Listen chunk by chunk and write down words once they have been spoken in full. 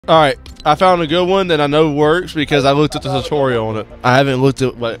Alright, I found a good one that I know works because I looked at the tutorial on it. I haven't looked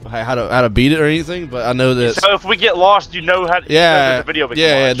at how to beat it or anything, but I know that. So if we get lost, you know how to. Yeah, there's a video we can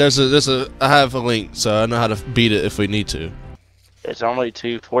yeah. watch. There's a. I have a link, so I know how to beat it if we need to. It's only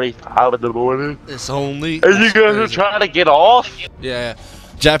 2:45 in the morning. It's only. And you guys are trying to get off? Yeah,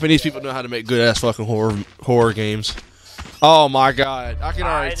 Japanese people know how to make good ass fucking horror games. Oh my god, I can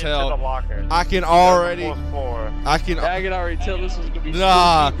already tell. I can already. I can already tell this is gonna be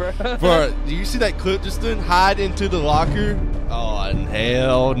spooky, bro. Do you see that clip just then? Hide into the locker. Oh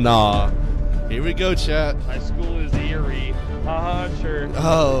hell nah. Here we go, chat. My school is eerie. Sure.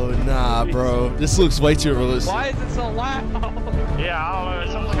 Oh nah, bro. This looks way too realistic. Why is it so loud? Yeah, I don't know.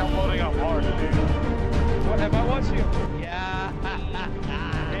 It sounds like I'm loading up hard, dude. What am I watching? Yeah.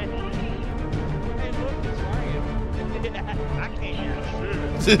 Hey, look, it's Ryan. I can't hear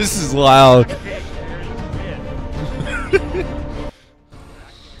shit. This is loud. I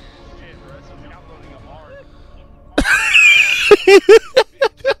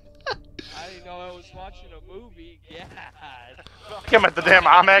didn't know I was watching a movie. Yeah. I'm at the damn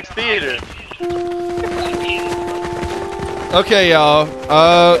IMAX theater. Okay, y'all.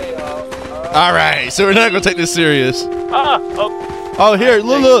 All right. So we're not gonna take this serious. Oh, here,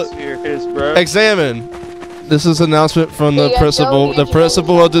 look. Serious, bro. Examine. This is an announcement from the principal. The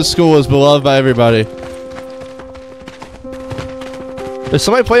principal of this school is beloved by everybody. Is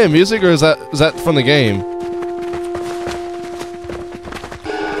somebody playing music, or is that from the game?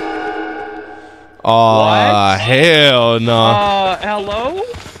 Oh hell no! Hello?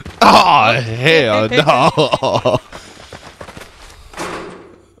 Oh hell no!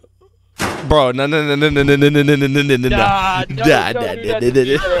 Bro, no.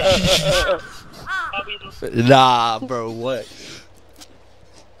 Nah, bro, what?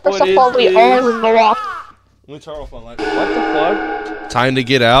 First of all, we own the lock. Let me turn off my light. What the fuck? Time to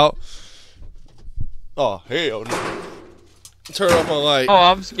get out. Oh hell no! Turn off my light. Oh,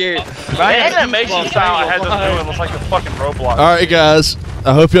 I'm scared. The animation style has us doing looks like the fucking Roblox. Alright, guys.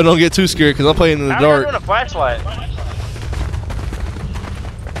 I hope y'all don't get too scared because I'm playing in the dark. I'm doing a flashlight.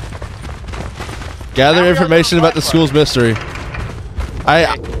 Gather information about the school's mystery.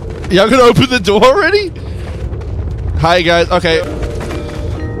 Y'all gonna open the door already? Hi, guys. Okay.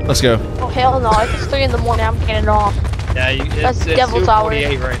 Let's go. Oh hell no! It's 3 in the morning. I'm getting off. Yeah, That's it's Devil's Hour.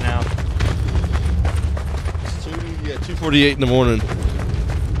 2:48 right now. 2:48 in the morning.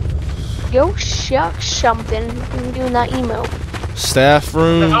 Yo, shuck something. I'm doing that email. Staff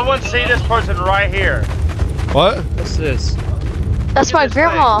room. Someone see this person right here. What? What's this? That's my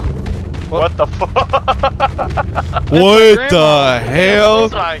grandma. What the fuck? What the hell?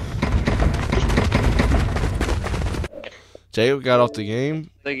 Jacob got off the game?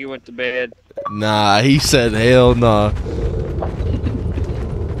 I think he went to bed. Nah, he said hell nah.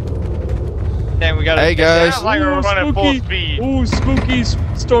 Damn, we got. Hey guys. Sounds like we're running full speed. Ooh, spooky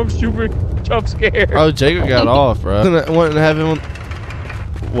stormtrooper jump scare. Oh, Jacob got off, bro. I wanted to have him.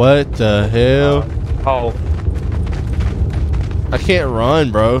 What the hell? Oh. I can't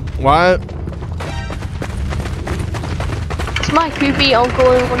run, bro. Why? It's my creepy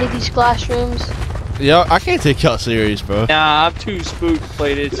uncle in one of these classrooms. Yo, I can't take y'all serious, bro. Nah, I'm too spooked to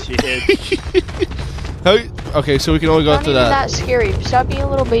play this shit. Okay, so we can only go Not to even that. that scary. Stop being a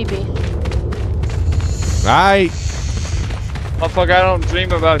little baby. Alright. Motherfucker, I don't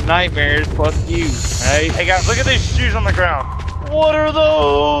dream about nightmares. Fuck you. Hey guys, look at these shoes on the ground. What are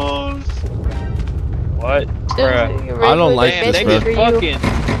those? What? Bruh. I don't like this, bro. Fucking.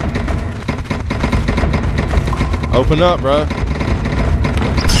 Open up, bro.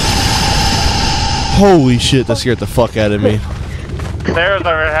 Holy shit, that scared the fuck out of me. Sarah's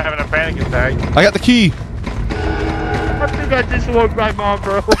over here having a panic attack. I got the key. I think I just woke my mom,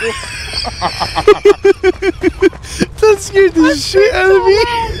 bro. That scared the shit out of me.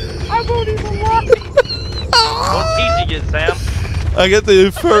 I won't even walk. What key did you get, Sam? I got the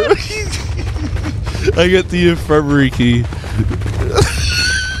I got the infirmary key.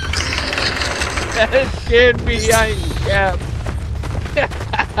 That scared me. I ain't cap.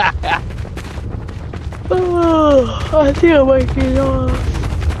 I think I might get off.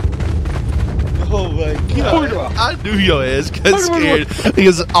 Oh my god. I knew your ass got scared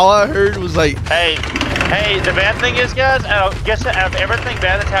because all I heard was like, Hey, the bad thing is, guys, guess out of everything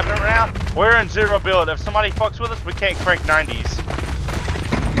bad that's happening right now, we're in 0 build. If somebody fucks with us, we can't crank 90s.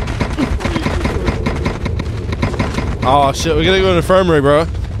 oh shit, we gotta go to the infirmary, bro.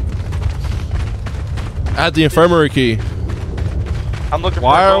 I had the infirmary key. I'm looking.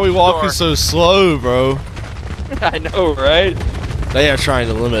 Why for are we walking so slow, bro? I know, right? They are trying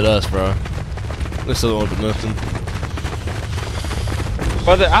to limit us, bro. This doesn't open nothing.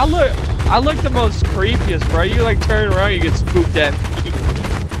 But I look the most creepiest, bro. You like turn around, you get spooked at me.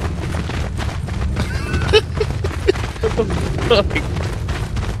 What the fuck?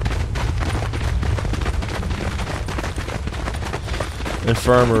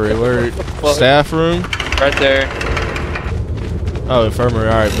 Infirmary. Where? Staff room? Right there. Oh, infirmary.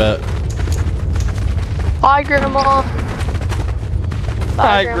 Alright, bet. Bye, Grandma.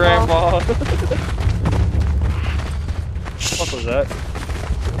 Hi, Grandma. What was that?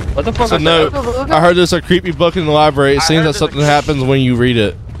 What the fuck So was no, that? I heard there's a creepy book in the library. It seems that something happens when you read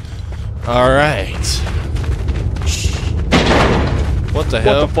it. Alright. What the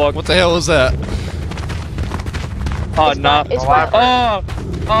hell? the fuck? What the hell was that? Oh, It's not. my- it's my-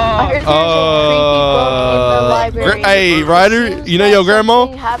 I heard there's a creepy book in the library. Hey, Ryder, you know your grandma?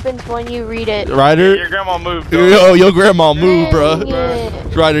 Something happens when you read it. Ryder? Your grandma moved. dog. Yo, your grandma moved, bro. Yeah.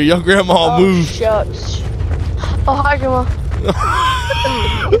 Ryder, your grandma Oh, moved. shucks. Oh, hi, Grandma.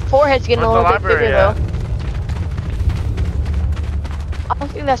 Your forehead's getting Where's a the little bit library bigger, at? though. I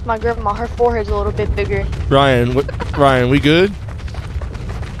don't think that's my grandma. Her forehead's a little bit bigger. Ryan, Ryan, we good?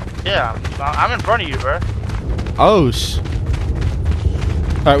 Yeah, I'm in front of you, bro. Oh,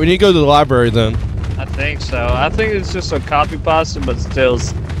 Alright, we need to go to the library then. I think so. I think it's just a copy pasta, but still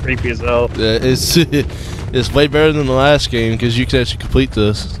creepy as hell. It's it's way better than the last game because you can actually complete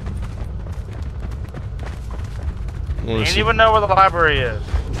this. You don't even know where the library is.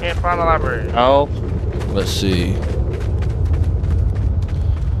 Can't find the library. Oh. Let's see.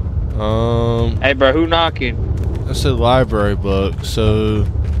 Hey, bro, who knocking? That's a library book. So,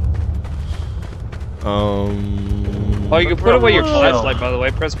 Oh, you can put away your flashlight, by the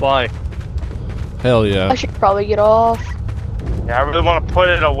way. Press Y. hell yeah. I should probably get off. Yeah, I really want to put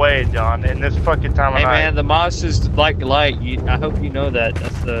it away, John, in this fucking time of Hey, night. man, the moss is like light. I hope you know that.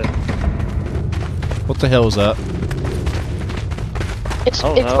 That's the. What the hell is that? It's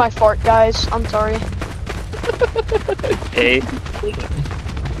Oh, it's no. my fart, guys. I'm sorry. Hey.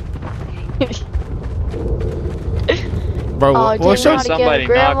 Bro, Didn't what's know your how to get Somebody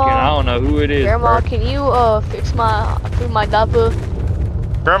Grandma. knocking. I don't know who it is. Grandma, bro. can you fix my diaper?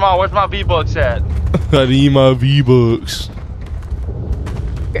 Grandma, where's my V-Bucks at? I need my V-Bucks.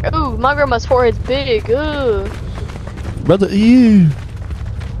 Ooh, my grandma's forehead's big. Ooh. Brother, ew.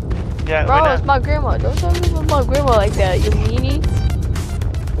 Yeah, Bro, we it's know. my grandma. Don't talk about my grandma like that, you meanie.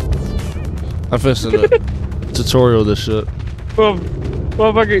 I'm finishing the tutorial of this shit. Well,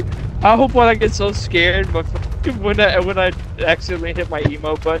 fucking. I hope when I get so scared, but when I accidentally hit my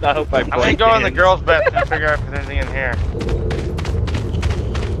emo button, I hope I. I'm gonna go in the girls' bathroom and figure out if there's anything in here.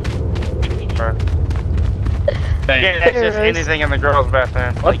 Bro. Bang. Can't access anything in the girls'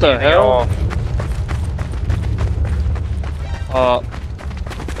 bathroom. What the anything at hell? all.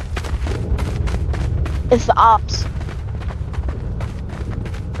 It's the ops.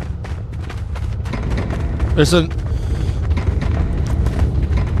 There's a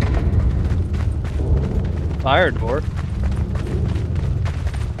Fire door.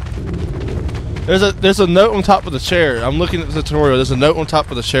 there's a note on top of the chair. I'm looking at the tutorial. There's a note on top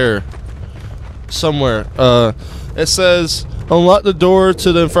of the chair. Somewhere. It says unlock the door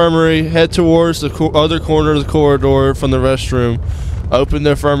to the infirmary, head towards the other corner of the corridor from the restroom. Open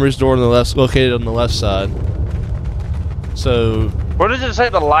the infirmary's door on the left, located on the left side. So Where does it say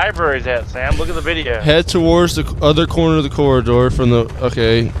the library's at, Sam? Look at the video. head towards the other corner of the corridor from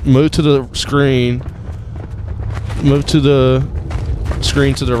the move to the screen. Move to the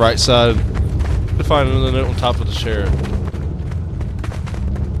screen to the right side to find another note on top of the chair.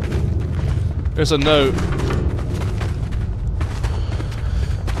 There's a note.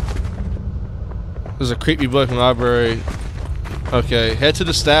 There's a creepy book in the library. Okay, head to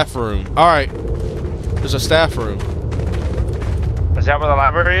the staff room. Alright. There's a staff room. Is that where the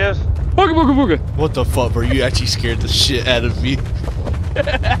library is? Booga booga booga. What the fuck, bro? You actually scared the shit out of me.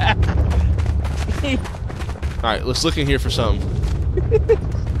 Alright, let's look in here for something.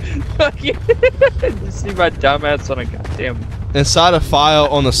 Just see my dumbass on a goddamn. Inside a file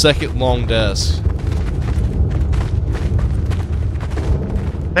on the second long desk.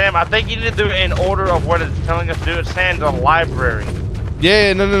 Sam, I think you need to do it in order of what it's telling us to do. It's saying the library.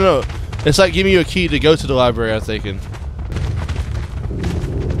 Yeah, no. It's like giving you a key to go to the library, I'm thinking.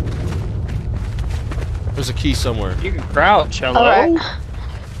 There's a key somewhere. You can crouch. Hello. Alright.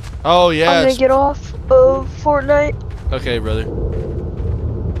 Oh, yeah. I'm gonna it's- get off of Fortnite. Okay, brother.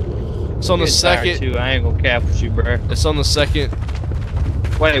 It's on the Getting tired, second. too. I ain't gonna cap with you, bro. It's on the second.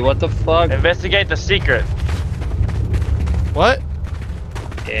 Wait, what the fuck? Investigate the secret. What?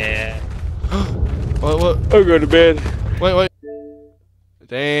 Yeah. What? I'll go to bed. Wait.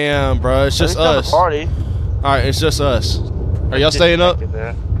 Damn, bro. It's just It's not a us. party. Alright, it's just us. Are y'all staying up?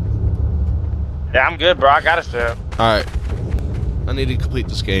 Yeah, I'm good, bro. I got to stay up. Alright. I need to complete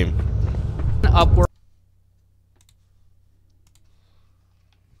this game. Upward.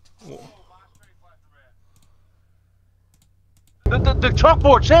 The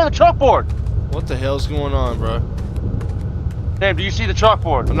chalkboard, Sam, the chalkboard. What the hell's going on, bro? Sam, do you see the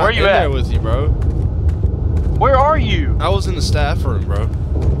chalkboard? I'm Where not are you in at? there with you, bro. Where are you? I was in the staff room, bro.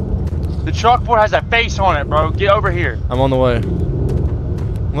 The chalkboard has a face on it, bro. Get over here. I'm on the way.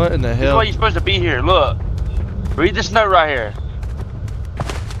 What in the This is hell? why you're supposed to be here. Look. Read this note right here.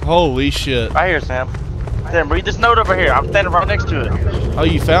 Holy shit. Right here, Sam. Sam, read this note over here. I'm standing right next to it. Oh,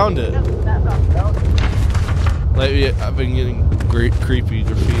 you found it. Lately, I've been getting great creepy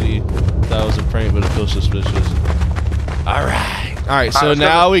graffiti. That was a prank, but it feels suspicious. Alright. Alright, so Alright,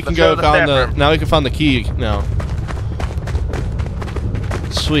 now we can go to the find staff the room. now we can find the key now.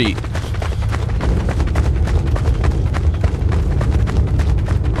 Sweet.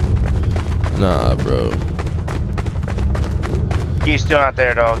 Nah, bro. He's still not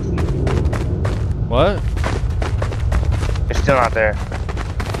there, dog. What? It's still not there.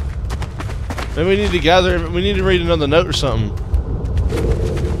 Maybe we need to gather. We need to read another note or something.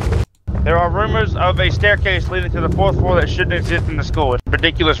 There are rumors of a staircase leading to the 4th floor that shouldn't exist in the school. It's a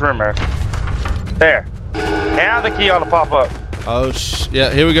ridiculous rumor. There. Now the key ought to pop up. Oh,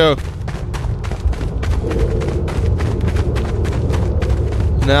 yeah, here we go.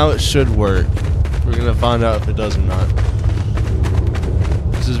 Now it should work. We're gonna find out if it does or not.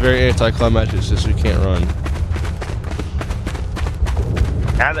 This is very anticlimactic since we can't run.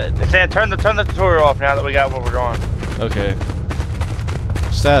 Now that, Sam, turn the tutorial off now that we got where we're going. Okay.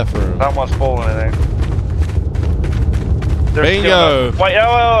 Staff room. Not much full anything. There's Bingo! Wait,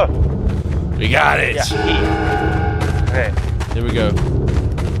 oh. We got it! Yeah, key. Okay. Here we go.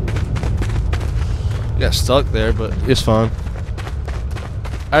 Got stuck there, but it's fine.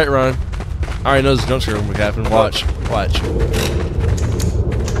 Alright, Ron. I already know this jump scare will happen. Watch. Watch.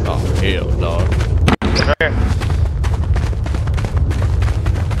 Oh, hell, dog. Right here.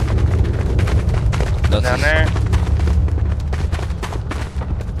 That's Down there.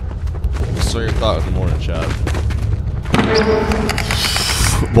 So your thought in the morning, chat.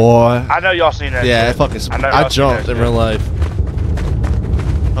 Boy. I know y'all seen that. Yeah, shit. I jumped in real life.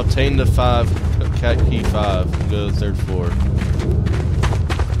 Obtain the cat key 5. Go to the 3rd floor.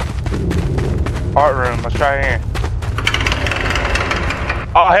 Art room. Let's try here.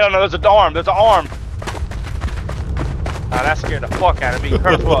 Oh hell no! There's an arm. There's an arm. Ah, that scared the fuck out of me.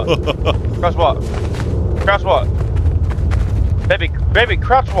 Crouch what? Crouch what? Crouch what? Baby,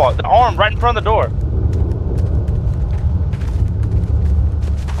 crouch what? The arm right in front of the door.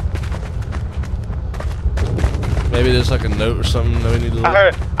 Maybe there's like a note or something that we need to look.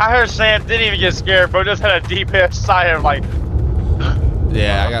 I heard Sam didn't even get scared, bro. Just had a deep ass sigh of like.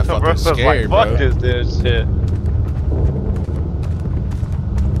 Yeah, I got Bro, fucking was scared, like, fuck bro. this shit.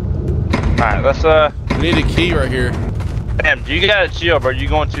 Alright, let's We need a key right here. Damn, you gotta chill, bro. You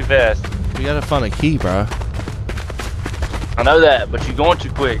going too fast. We gotta find a key, bro. I know that, but you going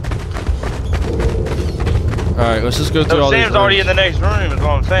too quick. Alright, let's just go through No, all these Sam's already in rooms. the next room, is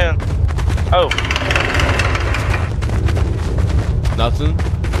what I'm saying. Oh. Nothing?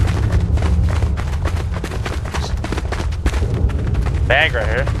 Bag right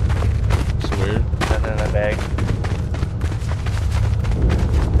here. It's weird. Nothing in that bag.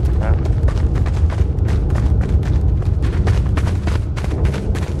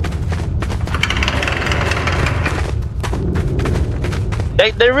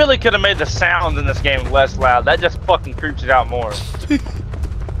 They really could have made the sounds in this game less loud. That just fucking creeps it out more. You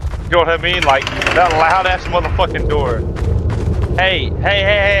know what I mean? Like, that loud ass motherfucking door. Hey,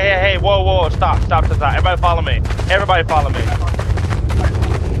 whoa, stop. Everybody follow me.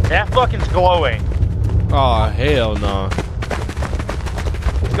 That fucking's glowing. Oh, hell no.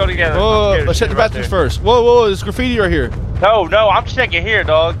 Let's go together. Whoa, I'm scared let's check of the shit right bathrooms there. first. Whoa, there's graffiti right here. No, I'm checking here,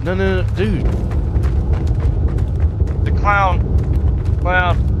 dog. No, dude. The clown.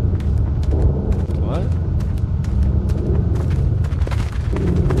 What?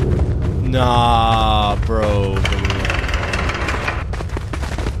 Nah, bro.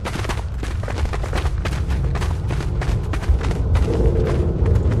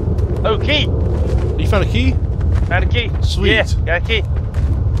 Oh, key. You found a key? Got a key. Sweet. Yeah, got a key.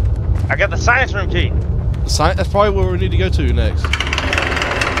 I got the science room key. That's probably where we need to go to next.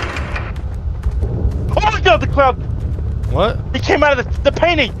 Oh my god, the cloud. What? He came out of the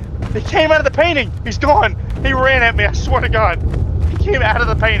painting. He's gone. He ran at me. I swear to God. He came out of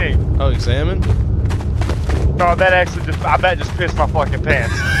the painting. Oh, examine? No, that actually I bet just pissed my fucking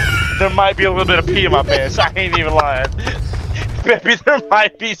pants. There might be a little bit of pee in my pants. I ain't even lying. Maybe there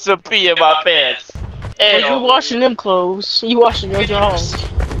might be some pee in my pants. Well, you washing them clothes. You washing your drawers.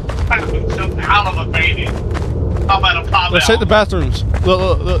 Out of a baby. How about a pop Let's out? hit the bathrooms.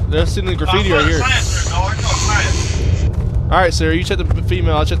 Look. There's sitting the graffiti right here. Alright, Sarah, you check the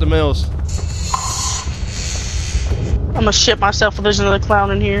female, I'll check the males. I'm gonna shit myself if there's another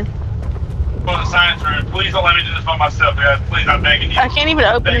clown in here. Go to the science room. Please don't let me do this by myself, guys. Please, I'm begging you. I can't even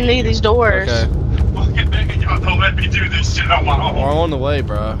open any of these doors. Okay. Fucking begging y'all, don't let me do this shit on my own. We're on the way,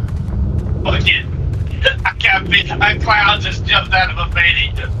 bro. Fuck it. I can't be. A clown just jumped out of a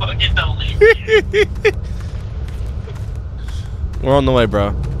baby. Just fucking don't leave me. We're on the way,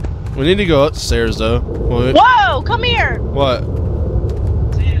 bro. We need to go upstairs, though. What? Whoa! Come here! What?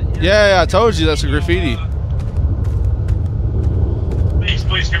 Yeah, I told you that's a graffiti.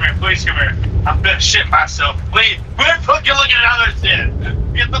 Please come here. Please come here. I'm gonna shit myself. Please. We're fucking looking at other shit.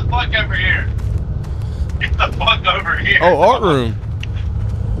 Get the fuck over here. Get the fuck over here. Oh, art room.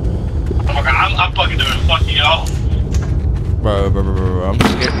 Oh my god, I'm fucking doing it. Fuck y'all. Bro, I'm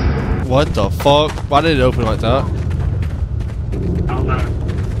scared. What the fuck? Why did it open like that? I don't know.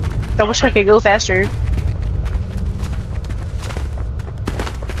 I wish I could go faster.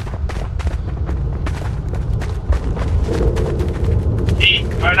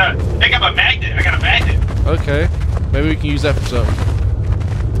 Oh no. I got my magnet. I got a magnet. Okay. Maybe we can use that for something.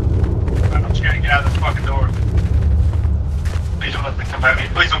 I'm just gonna get out of this fucking door. Please don't let them come at me.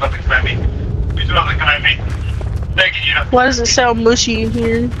 Please don't let them come at me. Please don't let them come at me. Begging you. Why does it sound mushy in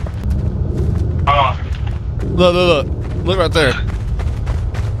here? Oh. Look. Look right there.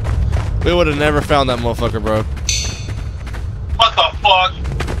 We would have never found that motherfucker, bro. What the fuck?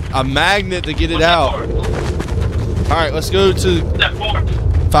 A magnet to get it What's that out. for? Alright, let's go to What's that for?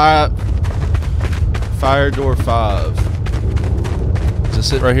 fire door 5. Does it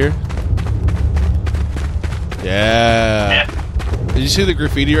sit right here? Yeah. Did you see the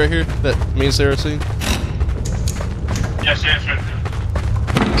graffiti right here that me and Sarah seen? Yes. Okay.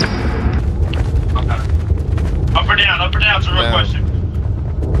 Up or down? Up or down? It's a real Down. question.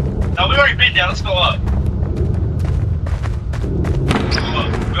 No, we already been down. Let's go up. Let's go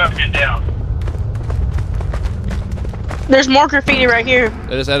up. We haven't been down. There's more graffiti right here.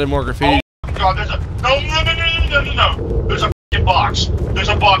 They just added more graffiti. Oh god, there's a no. There's a f***ing box. There's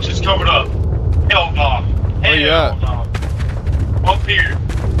a box that's covered up. Hell no. Where you at? No. Up here.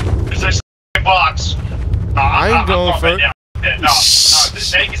 There's this f***ing box. No, I ain't going for it. No,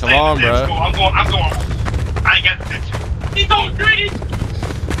 this ain't Come on, bro. I'm going. I ain't got the bitch. He's going greedy.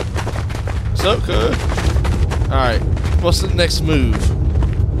 So good. Alright, what's the next move?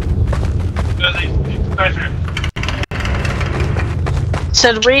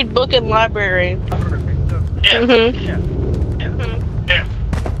 Said read book in library. Yeah. Mhm. Yeah.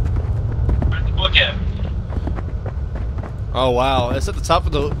 Where's the book at? Oh wow, it's at the top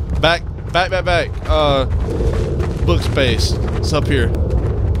of the back. Book space. It's up here.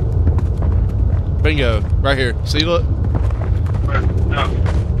 Bingo, right here. See, look. Where? No.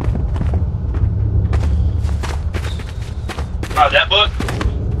 Oh, that book?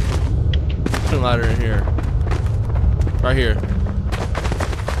 Put a ladder in here. Right here.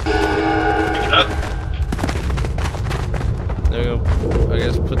 Pick it up. There we go. I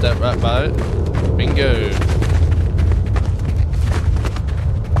guess put that right by it. Bingo.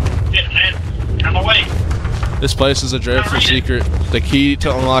 Get it, man. Get out of my way. This place is a dreadful secret. The key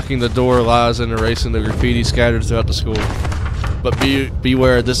to unlocking the door lies in erasing the graffiti scattered throughout the school. But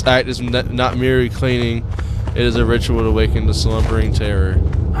beware, this act is not merely cleaning. It is a ritual to awaken the slumbering terror.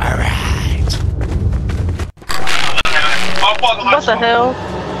 Alright. What the hell?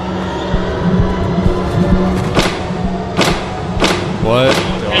 What?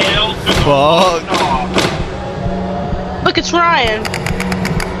 Hell to the Fuck. dog. Look, it's Ryan.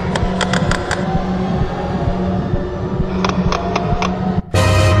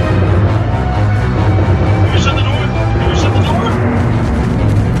 Can we shut the door? Can we shut the door?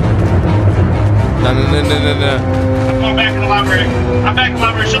 No. I'm going back in the library. I'm back in the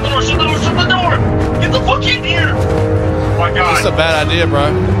library. Shut the door. Shut the door. Shut the door. Get the fuck in here. Oh my god. That's a bad idea,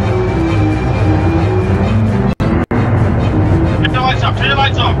 bro. Turn the lights off. Turn the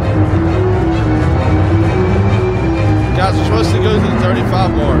lights off. Guys, we're supposed to go to the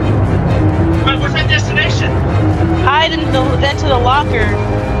 35 mark. Wait, where's that destination? Hide into the locker.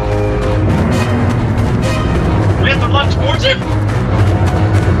 We have to run towards it?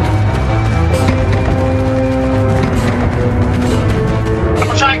 I'm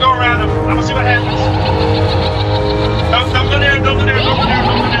gonna try and go around him. I'm gonna see what happens. Don't go there. Don't go there. Don't go there.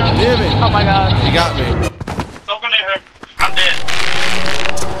 Don't go there. Damn it. Oh my god. You got me. Don't go near him. I'm dead.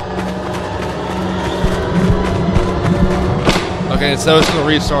 so it's gonna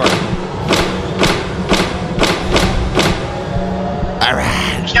restart.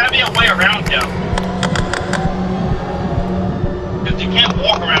 Alright. There's gotta be a way around him. Because you can't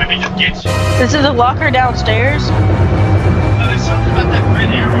walk around him, he just gets you. This is a locker downstairs. No, there's something about that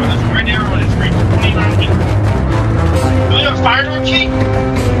red arrow. There's a red arrow and it's green. Do you have a fire door key?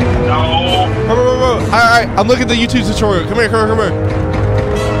 No. Bro. Alright, I'm looking at the YouTube tutorial. Come here. Come here.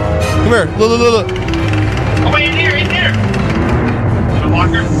 Look. Oh, wait, in here. Is there a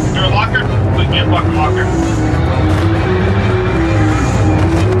locker? Is there a locker? We can't lock the locker.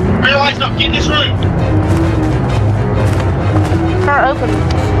 Turn your lights up. Get in this room. Car open.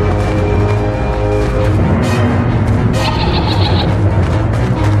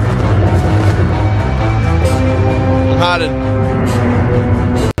 I'm hiding.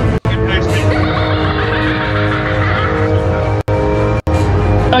 Get next to me.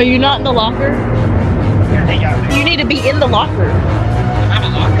 Are you not in the locker? Yeah, they got me. You need to be in the locker. I'm a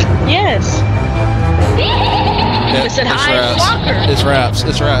locker. Yes. Yeah, It said it's hide in the wraps. locker. It's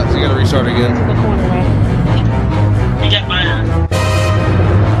wraps. You gotta restart again. In the corner, man. You got my ass.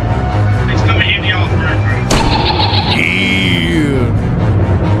 It's coming in the office room. Yeah.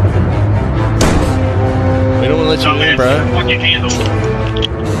 We don't wanna let you in, bro. Fucking handle.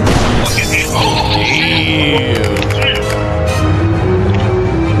 Fucking handle. Yeah.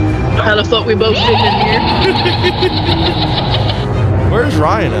 How the fuck we both fit in here? Where's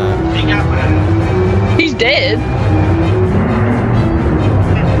Ryan at? He got my ass. He's dead.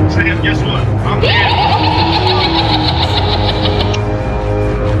 Sam, guess what? I'm dead.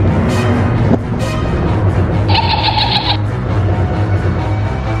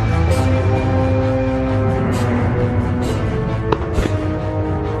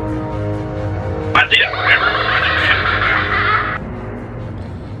 I did it forever.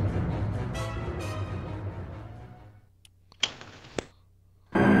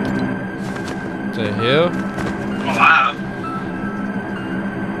 The hell? I'm alive.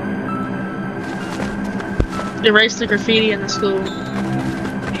 Erase the graffiti in the school.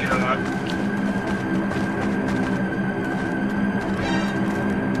 Yeah.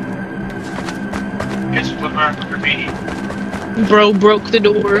 Guess you flip around for graffiti. Bro broke the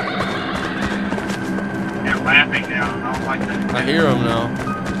door. They're laughing now. I don't like that. I hear him now.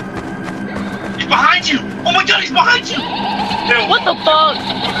 He's behind you! Oh my god, he's behind you! Ew. What the fuck?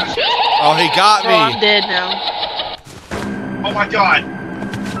 Oh, he got Bro, I'm me. dead now. Oh my god.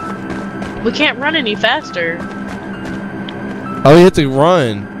 We can't run any faster. Oh, you have to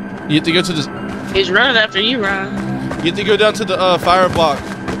run. You have to go to the. He's running after you, Ryan. You have to go down to the fire block.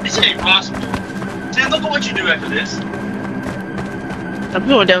 This ain't possible. Sam, look at what you do after this. I'm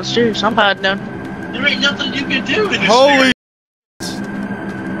going downstairs. I'm hiding down. There ain't nothing you can do in this Holy.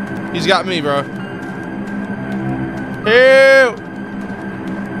 He's got me, bro. Help!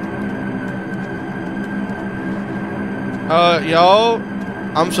 Y'all,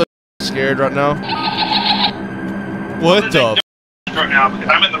 I'm so scared right now. What the? Right now, because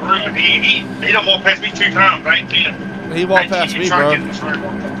I'm in the room and he don't walk past me 2 times. I ain't seen him. He walked past me, bro.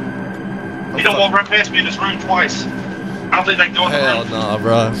 He don't walk right past me in this room twice. I don't think they can go in the Hell room. nah,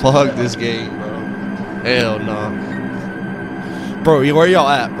 bro. Fuck this game, bro. Hell nah. Bro, where y'all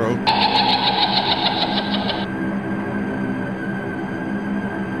at, bro?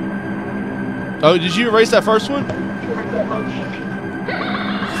 Oh, did you erase that first one?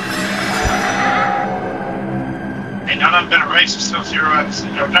 And none of them been erased. It's still 0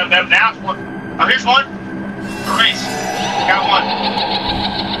 episodes. No, now it's 1. Oh, here's 1. Erase. Got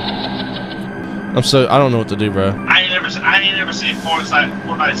 1. I don't know what to do, bro. I ain't never seen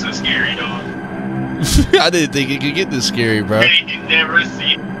Fortnite so scary, dog. I didn't think it could get this scary, bro. I ain't never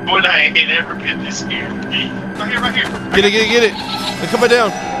seen Fortnite ain't ever been this scary. Right here. Get it. They're coming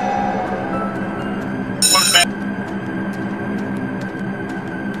down. One's back.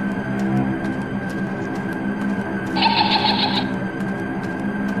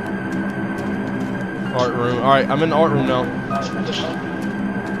 Art room. Alright, I'm in the art room now.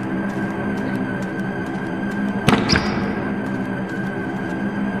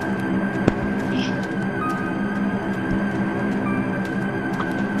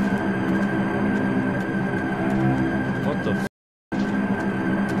 What the f?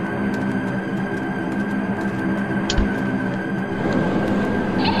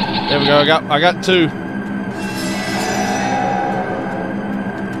 There we go. I got 2.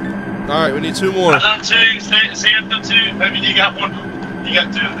 All right, we need 2 more. I done 2. Sam done 2. Maybe you got 1. You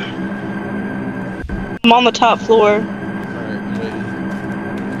got 2 of them. I'm on the top floor. All right, I'm waiting.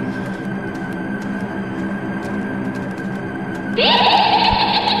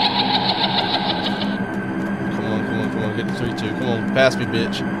 Come on. Get the 3-2. Come on, pass me,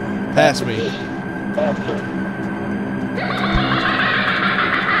 bitch. Pass me.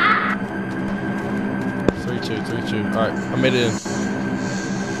 3-2, 3-2. All right, I made it in.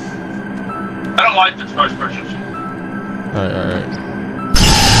 I don't like this first person. All right.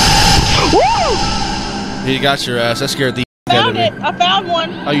 Woo! He got your ass. That scared the out of Found me. it. I found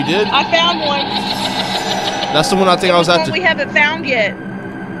one. Oh, you did? I found one. That's the one I think I was One after. we haven't found yet.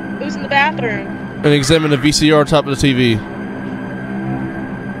 It was in the bathroom. And examine the VCR on top of the TV.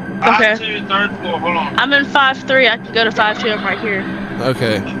 Okay. 5-2, third floor. Hold on. I'm in 5-3. I can go to 5-2. I'm right here.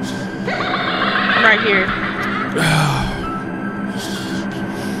 Okay. I'm right here.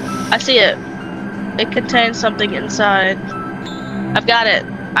 I see it. It contains something inside. I've got it.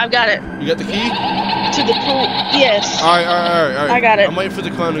 I've got it. You got the key? To the pool. Yes. All right. I got it. I'm waiting for the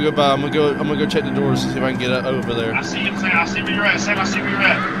clown to go by. I'm gonna go check the doors to see if I can get over there. I see him, Sam. I see where you're at. Sam, I see where you're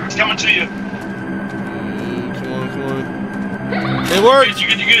at. He's coming to you. Come on. It worked. You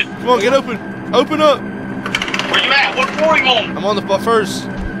good? Come on, get open. Open up. Where you at? What floor are you on? I'm on the first.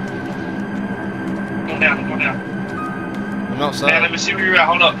 Go down. I'm Man, outside. let me see where you're at.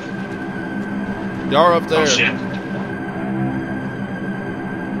 Hold up. Y'all are up there. Oh, shit.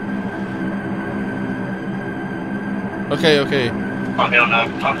 Okay. Oh, hell no.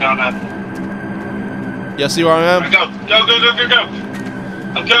 Y'all see where I am? Go.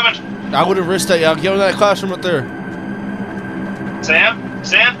 I'm coming. I would have risked that. Y'all get in that classroom up there.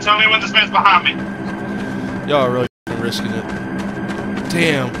 Sam, tell me when this man's behind me. Y'all are really risking it.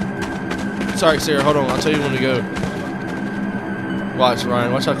 Damn. Sorry, Sarah. Hold on. I'll tell you when to go. Watch,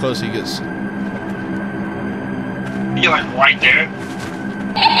 Ryan. Watch how close he gets. You're like right there.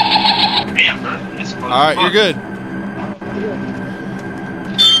 Damn, bro. It's close. All right, you're good.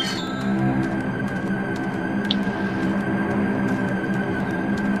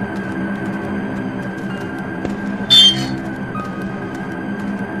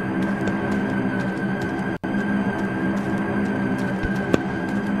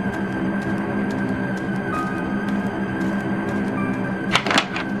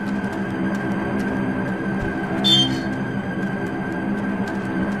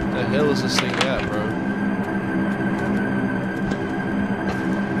 The hell is this thing at, bro?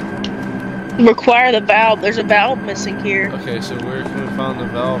 Require the valve. There's a valve missing here. Okay, so where can we find the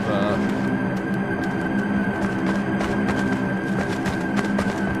valve at?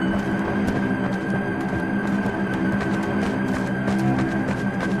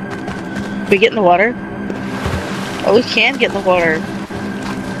 We get in the water? Oh, we can get in the water.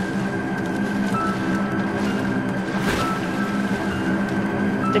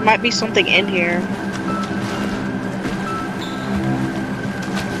 There might be something in here.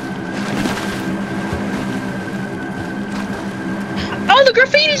 Oh, the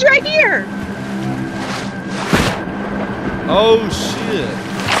graffiti's right here! Oh shit!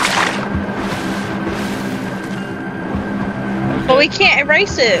 But we can't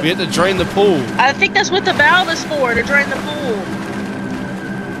erase it. We have to drain the pool. I think that's what the valve is for, to drain the pool.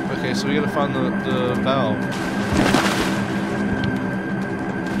 Okay, so we gotta find the valve.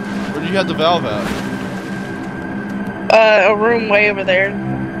 Where do you have the valve at? A room way over there.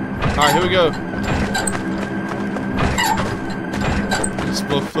 Alright, here we go. This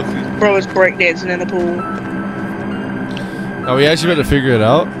motherfucker. Bro is breakdancing in the pool. Oh, we actually had to figure it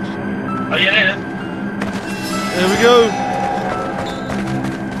out? Oh, yeah. Here we go!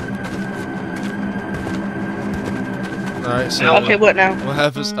 Alright, so Okay, what now? what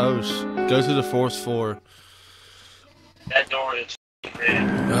happens? Oh, go to the fourth floor. That door is dead.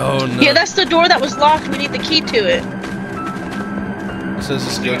 Oh no. Yeah, that's the door that was locked. We need the key to it. It says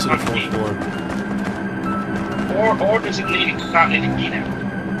let's go to the fourth floor. Or does it not need a key now?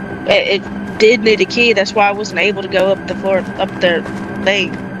 It did need a key. That's why I wasn't able to go up the floor, up the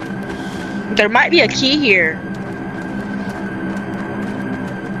thing. There might be a key here.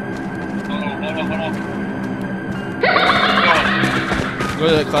 Hold on. Go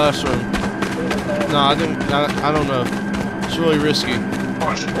to that classroom. No, I don't know. It's really risky.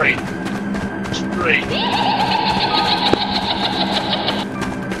 Oh, straight.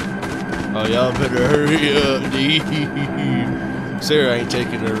 Oh, y'all better hurry up, D. Sarah ain't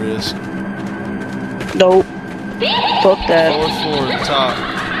taking a risk. Nope. Fuck that. Fourth floor, top.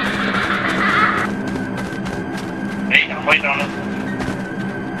 Hey, I'm waiting on him.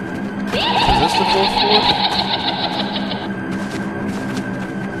 Is this the fourth floor?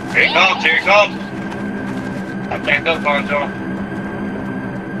 Here he comes. I backed up on him.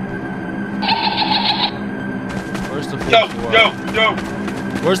 Where's the fourth floor? Go.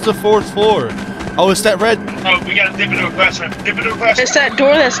 Where's the fourth floor? Oh, it's that red. Oh, we gotta dip into a classroom. It's that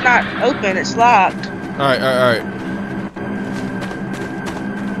door that's not open. It's locked. Alright.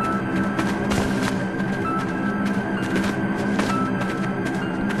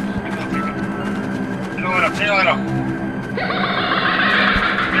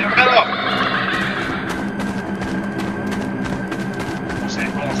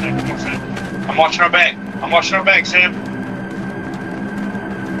 Sam. Come on, Sam. I'm watching our back. I'm watching our back, Sam.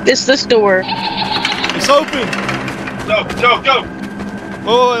 It's this door. It's open. Go, go, go.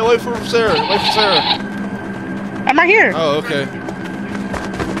 Oh, wait for Sarah. Wait for Sarah. I'm right here. Oh, okay.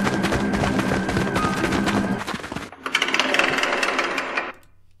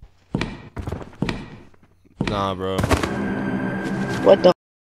 Nah, bro. What the?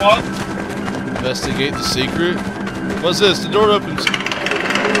 What? Investigate the secret. What's this? The door opens.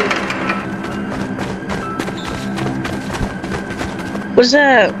 What's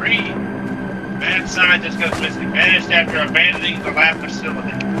that? Read. Mad scientist goes missing. Vanished after abandoning the lab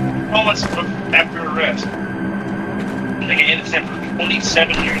facility. Moments after arrest. They get innocent for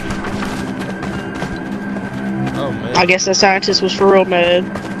 27 years. Oh, man. I guess the scientist was for real mad.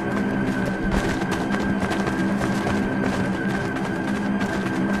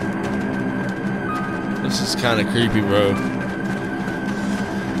 This is kind of creepy, bro.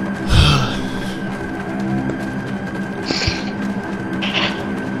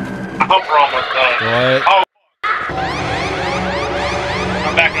 I hope we're almost done. What? Oh.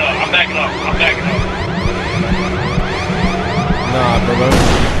 I'm backing up. I'm backing up. I'm backing up. Nah, bro.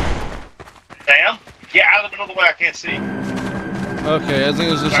 Damn. Get out of the middle of the way. I can't see. Okay, I think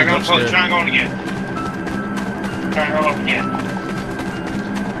it was just a jump scare. Try and go on again. Try and go on again.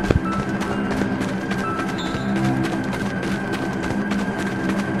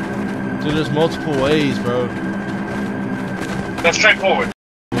 Dude, there's multiple ways, bro. Go straight forward.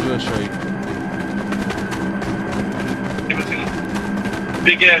 We'll go straight. Give it to me.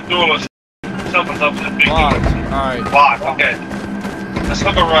 Big ass door. Something's up in the big Locked. door. Alright. Locked. Okay. Let's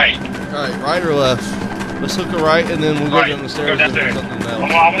hook a right. Alright, right or left? Let's hook a right and then we'll go Right. down the Go stairs and do downstairs. something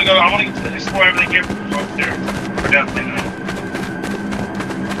I'm else. gonna go. I'm gonna explore everything here from upstairs. Or downstairs now.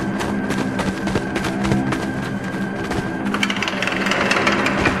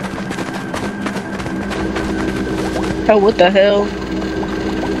 Oh, what the hell?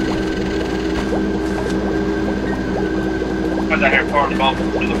 What's that here part of the bubble?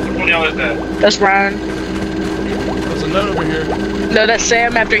 Which one of y'all is that? That's Ryan. There's a note over here. No, that's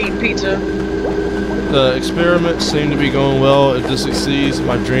Sam after eating pizza. The experiments seem to be going well. If this succeeds,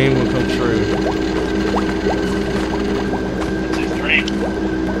 my dream will come true. That's his dream.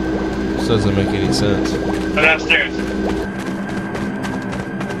 This doesn't make any sense. Go downstairs.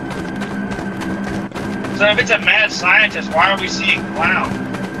 So if it's a mad scientist, why are we seeing clown?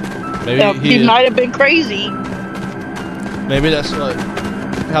 Maybe He might have been crazy. maybe that's what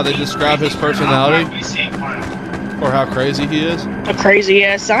how they describe his Why are personality we seeing clown? or how crazy he is. A crazy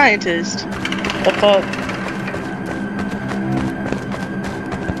ass scientist. The fuck?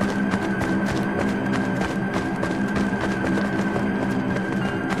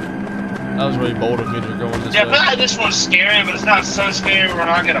 That was really bold of me to go in this Yeah, way. but this one's scary, but it's not so scary. We're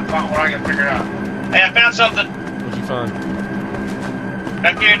not gonna figure it out. Hey, I found something What'd you find?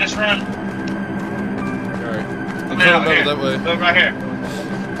 back here in this room. Alright. I'm Come coming out here. over that way. Look right here.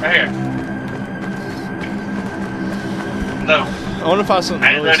 Right here. No. I want to find something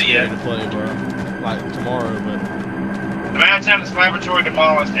I ain't really ready scary yet. to play, bro. Like tomorrow, but The Mountain Laboratory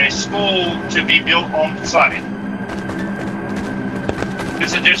demolished a school to be built on the site.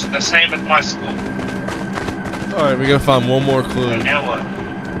 This is just the same as my school. alright, we gotta find one more clue. Now what?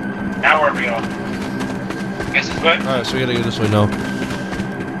 Now where are we going? Guess this way? Alright, so we gotta go this way now.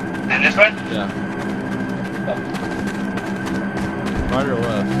 And this way? Yeah. Right or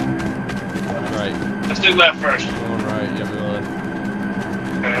left? Right. Let's do left first. Going right, yeah, we go left.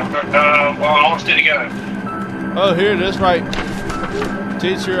 Okay, well, I want to stay together. Oh, here it is, right.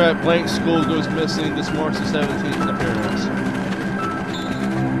 Teacher at blank school goes missing this March the 17th appearance.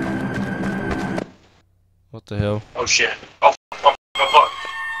 What the hell? Oh shit. Oh, fuck.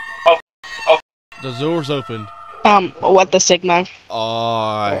 The door's opened. What the Sigma?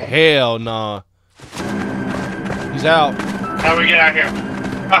 Oh, hell nah. He's out. How do we get out of here?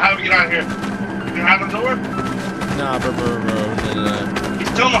 How do we get out of here? You can have the door? Nah, bro. No. He's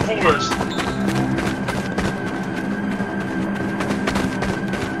still on the floors.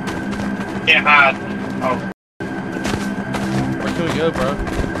 Can't hide. Oh. Where can we go, bro?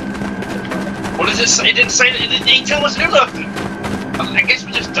 What does it say? It didn't say. It didn't tell us to do nothing. I guess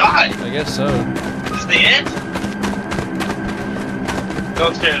we just died. I guess so. This is the end? Go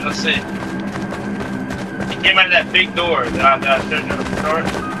upstairs. Let's see. He came out of that big door that I showed you.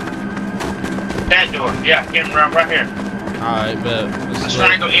 That door. Yeah, came around right here. Alright, bet. Let's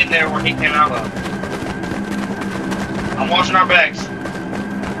try and go in there where he came out of. I'm watching our bags.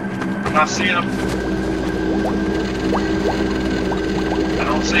 I'm not seeing him. I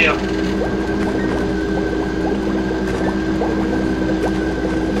don't see him.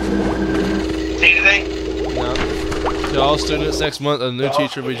 see anything? No. To all students next month, a new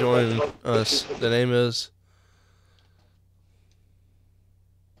teacher will be joining us. The name is.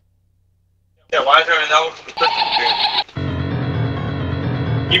 Yeah, why is there an elephant in the picture here?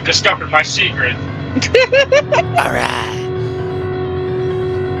 You've discovered my secret. Alright.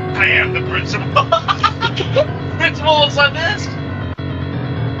 I am the principal. Principal looks like this.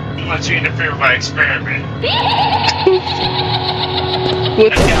 Don't let you interfere with my experiment.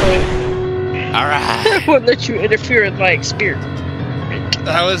 What the Alright. Won't let you interfere with my experiment.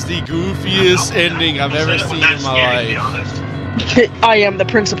 That was the goofiest ending I've ever seen in my life. I am the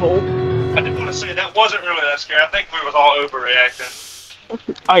principal. I did want to say that wasn't really that scary. I think we was all overreacting.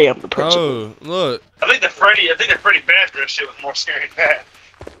 I am the principal. Oh, look. I think the Freddy Fazbear shit was more scary than that.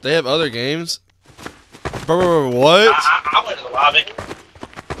 They have other games? Bro, what? I went to the lobby.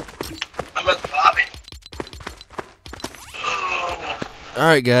 I went to the lobby.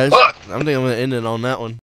 Alright, guys. Look. I think I'm going to end it on that one.